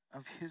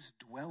of his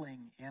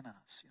dwelling in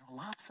us.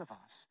 Lots of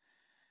us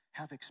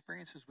have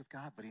experiences with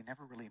God, but he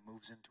never really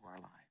moves into our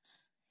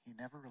lives. He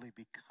never really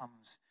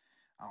becomes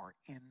our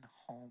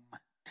in-home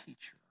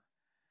teacher.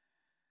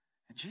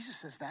 And Jesus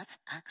says that's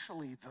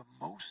actually the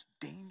most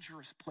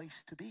dangerous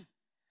place to be,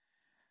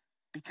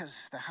 because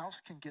the house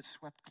can get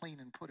swept clean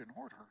and put in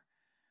order,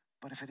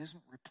 but if it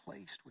isn't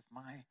replaced with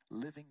my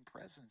living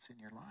presence in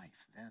your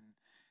life, then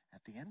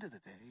at the end of the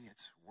day,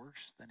 it's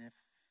worse than if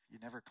you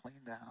never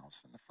cleaned the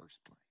house in the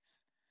first place.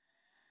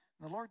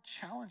 And the Lord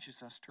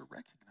challenges us to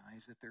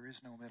recognize that there is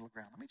no middle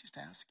ground. Let me just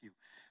ask you,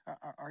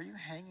 are you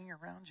hanging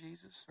around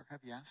Jesus, or have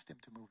you asked him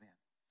to move in?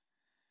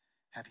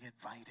 Have you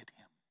invited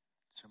him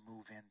to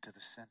move into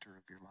the center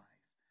of your life?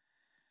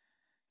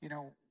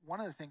 One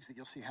of the things that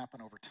you'll see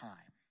happen over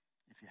time,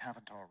 if you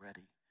haven't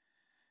already,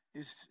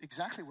 is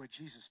exactly what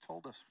Jesus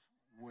told us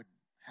would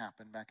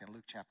happen back in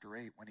Luke chapter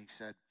 8 when he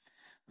said,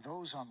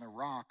 those on the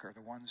rock are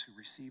the ones who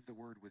receive the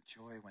word with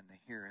joy when they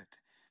hear it,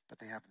 but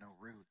they have no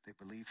root. They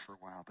believe for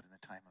a while, but in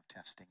the time of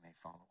testing, they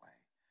fall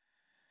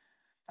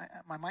away.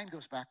 My mind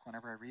goes back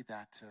whenever I read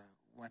that to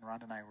when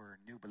Ron and I were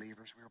new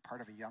believers. We were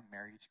part of a young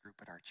marrieds group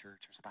at our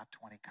church. There's about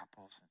 20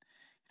 couples,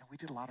 and we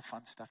did a lot of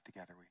fun stuff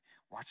together. We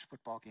watched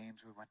football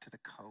games. We went to the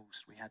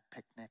coast. We had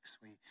picnics.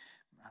 We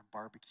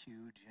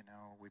barbecued.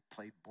 We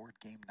played board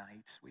game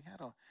nights. We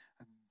had a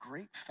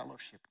great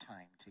fellowship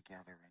time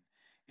together, and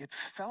it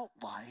felt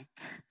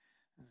like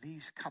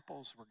these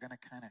couples were going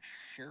to kind of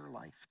share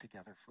life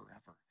together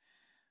forever.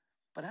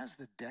 But as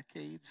the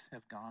decades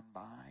have gone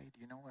by, do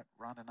you know what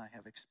Ron and I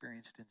have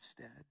experienced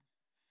instead?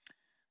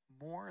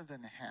 More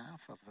than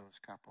half of those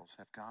couples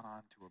have gone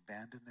on to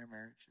abandon their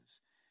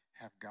marriages,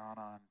 have gone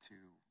on to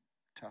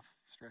tough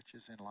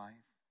stretches in life,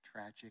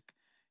 tragic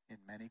in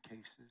many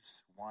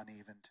cases, one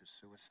even to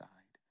suicide.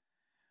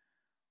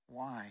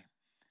 Why?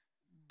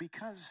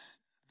 Because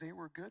they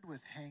were good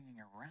with hanging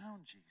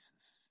around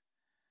Jesus,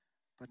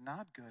 but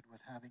not good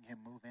with having him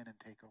move in and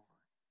take over.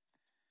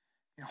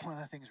 You know, one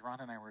of the things Ron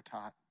and I were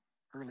taught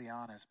early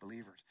on as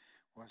believers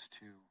was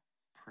to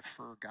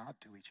prefer God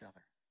to each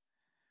other,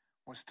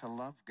 was to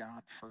love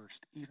God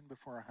first, even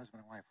before our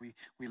husband and wife.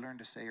 We learned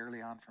to say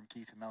early on from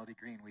Keith and Melody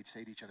Green, we'd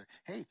say to each other,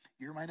 hey,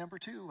 you're my number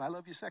two. I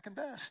love you second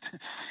best.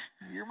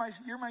 you're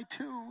my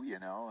two, you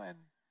know.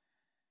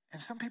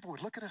 And some people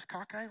would look at us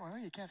cockeyed, well,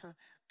 you can't say,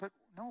 but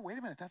no, wait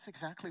a minute. That's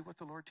exactly what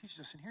the Lord teaches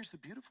us. And here's the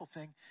beautiful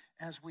thing.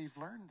 As we've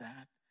learned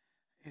that,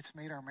 it's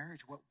made our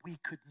marriage what we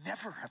could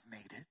never have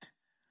made it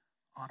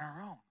on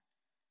our own.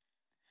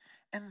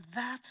 And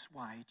that's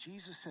why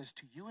Jesus says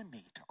to you and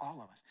me, to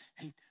all of us,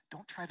 hey,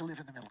 don't try to live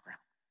in the middle ground.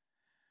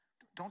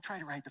 Don't try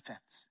to ride the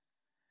fence.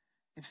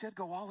 Instead,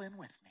 go all in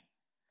with me.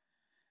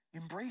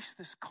 Embrace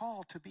this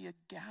call to be a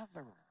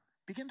gatherer.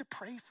 Begin to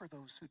pray for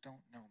those who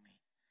don't know me.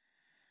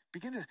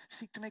 Begin to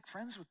seek to make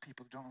friends with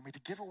people who don't know me,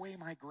 to give away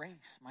my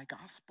grace, my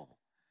gospel.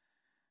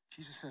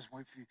 Jesus says,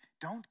 well, if you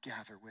don't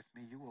gather with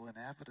me, you will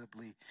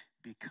inevitably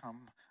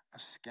become a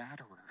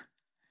scatterer.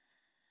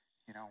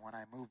 You know, when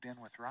I moved in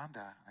with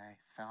Rhonda, I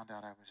found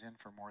out I was in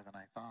for more than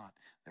I thought.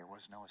 There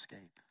was no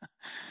escape.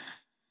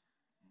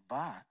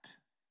 But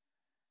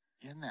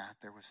in that,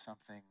 there was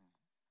something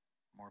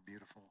more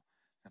beautiful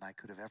than I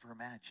could have ever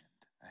imagined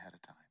ahead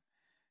of time.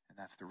 And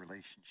that's the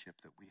relationship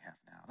that we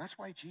have now. That's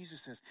why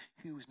Jesus says,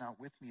 he who is not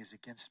with me is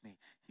against me.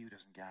 He who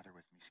doesn't gather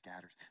with me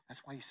scatters.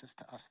 That's why he says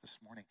to us this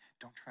morning,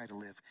 don't try to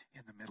live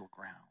in the middle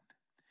ground.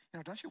 You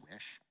know, don't you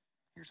wish,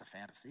 here's a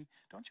fantasy,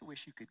 don't you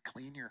wish you could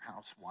clean your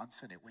house once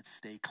and it would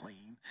stay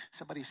clean?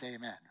 Somebody say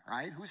amen,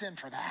 right? Who's in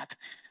for that?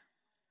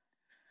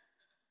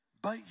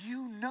 But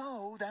you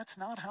know that's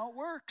not how it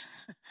works.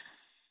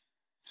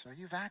 So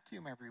you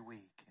vacuum every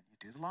week, and you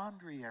do the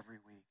laundry every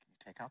week, and you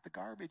take out the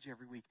garbage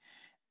every week.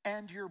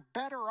 And you're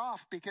better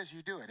off because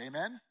you do it.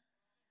 Amen?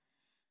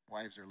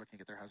 Wives are looking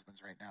at their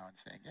husbands right now and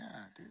saying,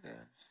 yeah, do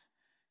this.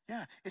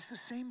 Yeah, it's the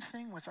same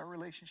thing with our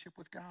relationship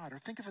with God. Or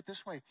think of it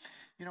this way.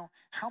 You know,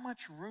 how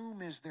much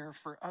room is there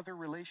for other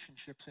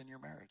relationships in your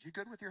marriage? You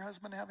good with your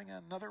husband having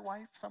another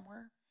wife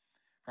somewhere?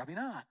 Probably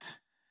not.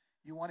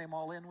 You want him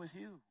all in with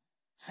you.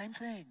 Same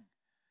thing.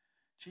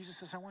 Jesus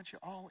says, I want you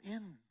all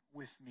in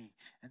with me.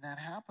 And that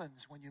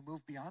happens when you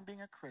move beyond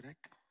being a critic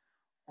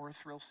or a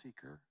thrill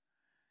seeker,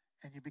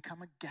 and you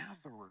become a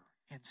gatherer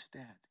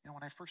instead. You know,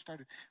 when I first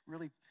started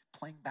really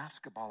playing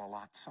basketball a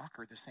lot,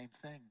 soccer, the same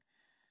thing,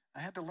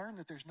 I had to learn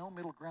that there's no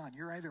middle ground.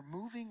 You're either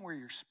moving where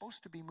you're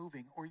supposed to be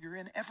moving, or you're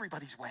in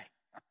everybody's way.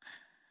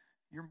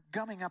 You're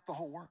gumming up the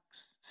whole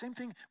works. Same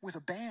thing with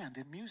a band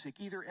in music.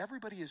 Either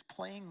everybody is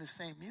playing the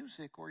same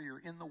music, or you're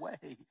in the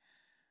way.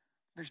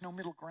 There's no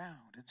middle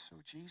ground. And so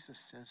Jesus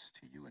says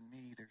to you and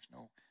me, there's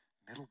no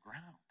middle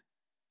ground.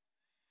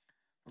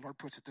 The Lord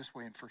puts it this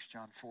way in 1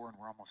 John 4, and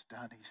we're almost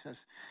done. He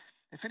says,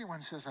 if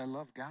anyone says, I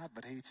love God,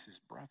 but hates his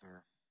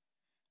brother,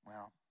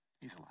 well,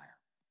 he's a liar.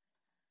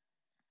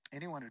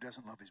 Anyone who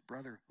doesn't love his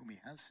brother whom he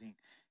has seen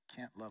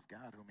can't love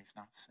God whom he's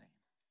not seen.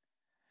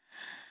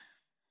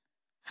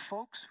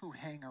 Folks who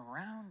hang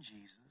around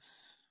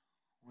Jesus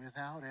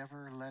without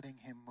ever letting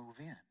him move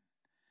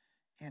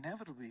in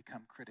inevitably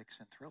become critics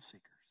and thrill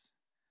seekers.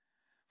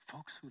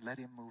 Folks who let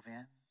him move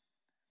in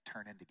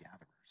turn into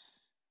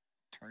gatherers,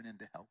 turn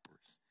into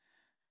helpers,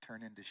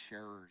 turn into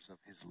sharers of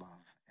his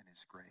love and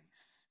his grace.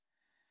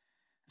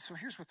 And so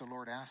here's what the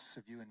Lord asks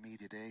of you and me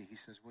today. He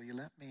says, will you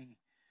let me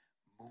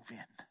move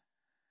in?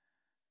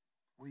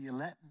 Will you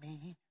let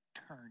me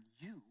turn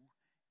you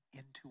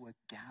into a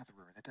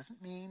gatherer? That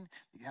doesn't mean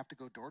you have to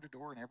go door to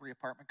door in every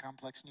apartment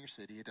complex in your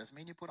city. It doesn't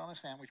mean you put on a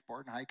sandwich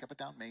board and hike up and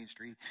down Main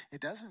Street.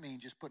 It doesn't mean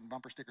just putting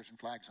bumper stickers and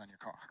flags on your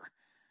car.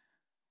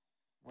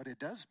 What it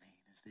does mean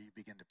is that you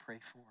begin to pray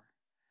for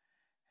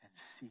and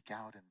seek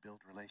out and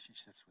build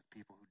relationships with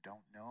people who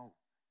don't know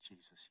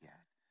Jesus yet,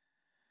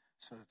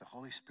 so that the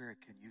Holy Spirit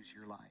can use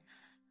your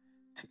life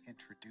to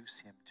introduce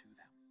him to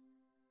them.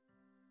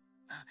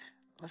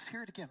 Let's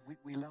hear it again.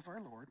 We love our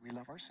Lord. We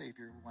love our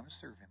Savior. We want to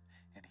serve him.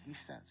 And he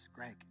says,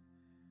 Greg,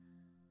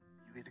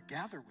 you either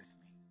gather with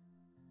me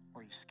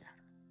or you scatter.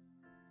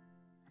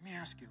 Let me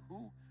ask you,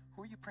 who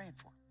are you praying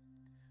for?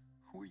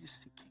 Who are you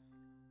seeking?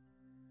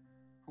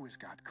 Who is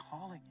God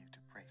calling you to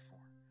pray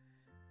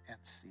for and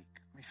seek?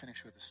 Let me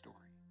finish with a story.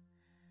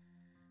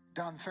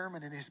 Don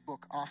Thurman, in his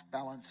book, Off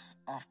Balance,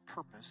 Off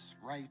Purpose,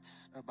 writes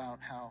about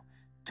how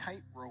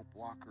tightrope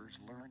walkers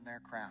learn their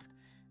craft.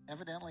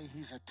 Evidently,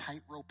 he's a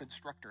tightrope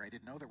instructor. I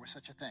didn't know there was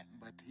such a thing,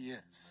 but he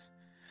is.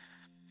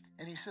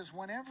 And he says,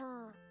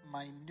 whenever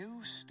my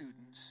new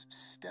students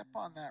step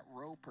on that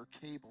rope or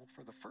cable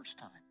for the first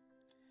time,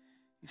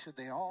 he said,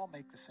 they all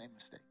make the same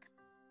mistake.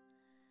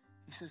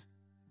 He says,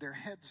 their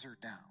heads are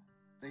down.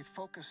 They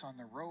focus on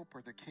the rope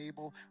or the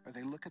cable, or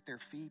they look at their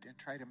feet and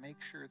try to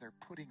make sure they're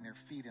putting their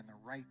feet in the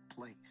right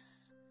place.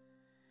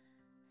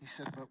 He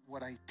said, but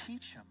what I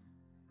teach them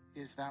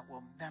is that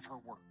will never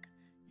work.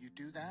 You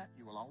do that,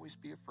 you will always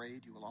be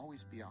afraid, you will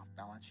always be off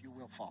balance, you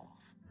will fall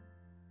off.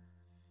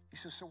 He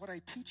says, so what I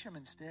teach them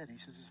instead, he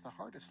says, it's the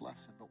hardest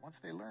lesson, but once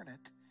they learn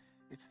it,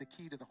 it's the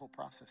key to the whole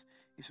process.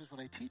 He says,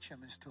 what I teach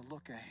them is to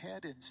look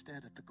ahead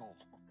instead at the goal,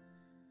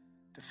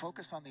 to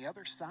focus on the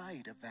other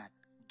side of that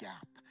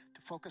gap,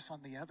 to focus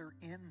on the other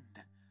end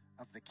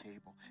of the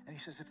cable. And he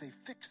says, if they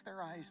fix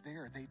their eyes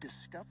there, they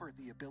discover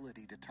the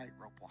ability to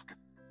tightrope walk.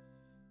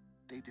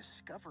 They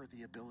discover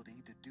the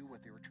ability to do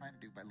what they were trying to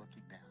do by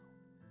looking down.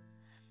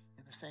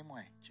 In the same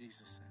way,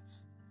 Jesus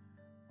says,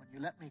 when you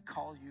let me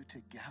call you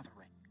to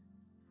gathering,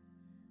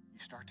 you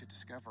start to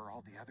discover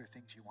all the other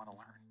things you want to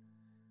learn.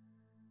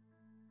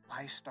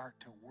 I start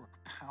to work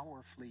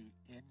powerfully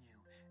in you,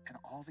 and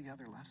all the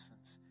other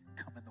lessons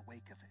come in the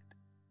wake of it.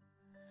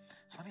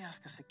 So let me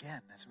ask us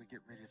again as we get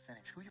ready to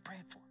finish. Who are you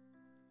praying for?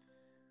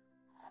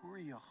 Who are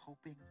you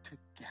hoping to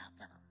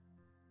gather?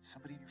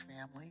 Somebody in your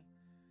family?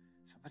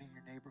 Somebody in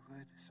your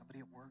neighborhood? Somebody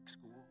at work,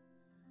 school?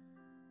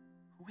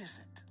 Who is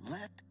it?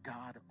 Let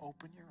God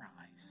open your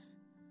eyes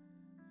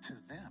to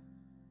them.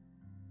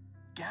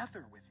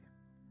 Gather with him.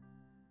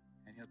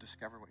 And you'll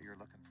discover what you're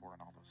looking for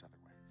in all those other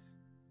ways.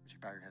 Would you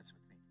bow your heads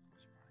with me?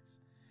 Close your eyes.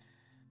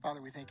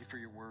 Father, we thank you for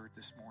your word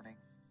this morning.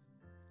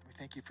 We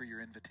thank you for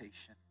your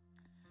invitation.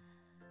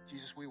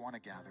 Jesus, we want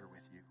to gather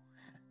with you.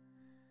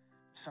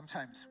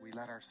 Sometimes we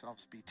let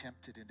ourselves be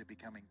tempted into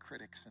becoming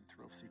critics and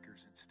thrill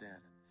seekers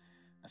instead.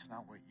 That's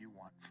not what you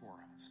want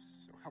for us.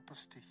 So help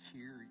us to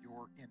hear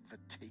your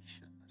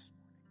invitation this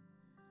morning.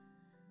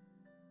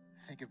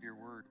 Think of your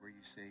word where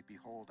you say,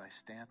 behold, I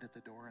stand at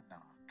the door and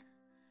knock.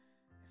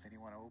 If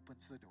anyone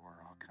opens the door,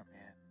 I'll come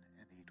in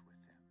and eat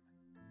with them.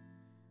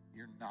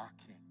 You're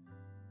knocking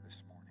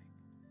this morning.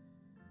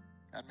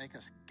 God, make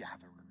us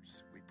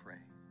gatherers, we pray.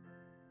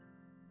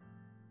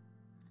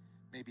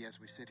 Maybe as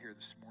we sit here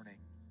this morning,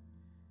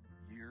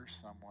 you're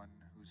someone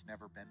who's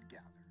never been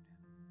gathered.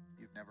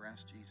 You've never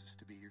asked Jesus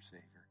to be your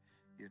Savior.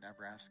 You've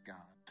never asked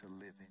God to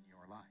live in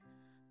your life.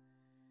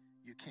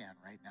 You can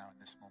right now in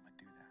this moment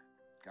do that.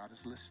 God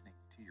is listening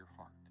to your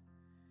heart.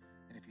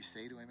 And if you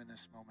say to him in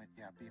this moment,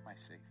 yeah, be my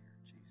Savior,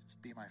 Jesus,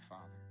 be my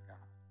Father, God.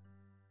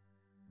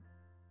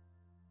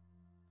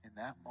 In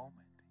that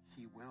moment,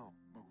 he will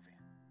move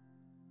in.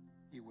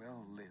 He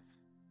will live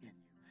in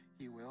you.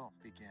 He will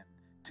begin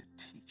to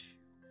teach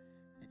you,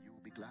 and you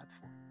will be glad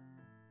for it.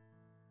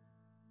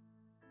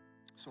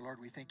 So, Lord,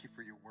 we thank you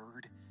for your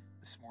word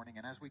this morning.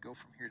 And as we go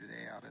from here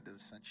today out into the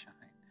sunshine,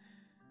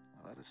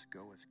 let us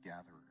go as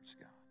gatherers,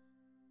 God.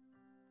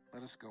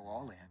 Let us go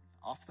all in,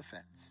 off the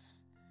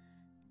fence,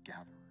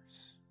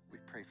 gatherers. We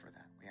pray for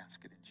that. We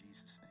ask it in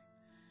Jesus'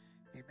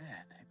 name.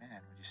 Amen.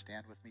 Amen. Would you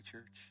stand with me,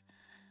 church?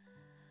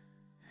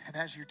 And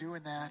as you're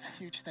doing that,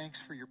 huge thanks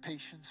for your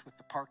patience with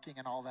the parking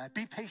and all that.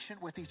 Be patient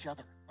with each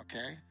other,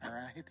 okay? All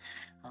right?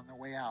 On the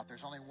way out,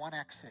 there's only one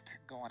exit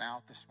going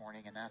out this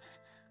morning, and that's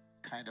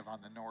kind of on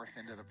the north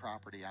end of the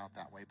property out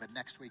that way. But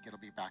next week, it'll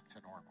be back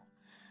to normal.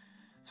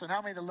 So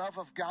now may the love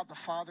of God the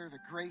Father, the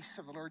grace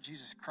of the Lord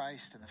Jesus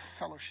Christ, and the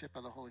fellowship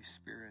of the Holy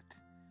Spirit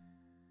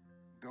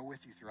go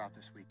with you throughout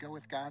this week. Go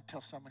with God.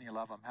 Tell someone you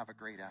love them. Have a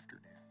great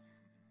afternoon.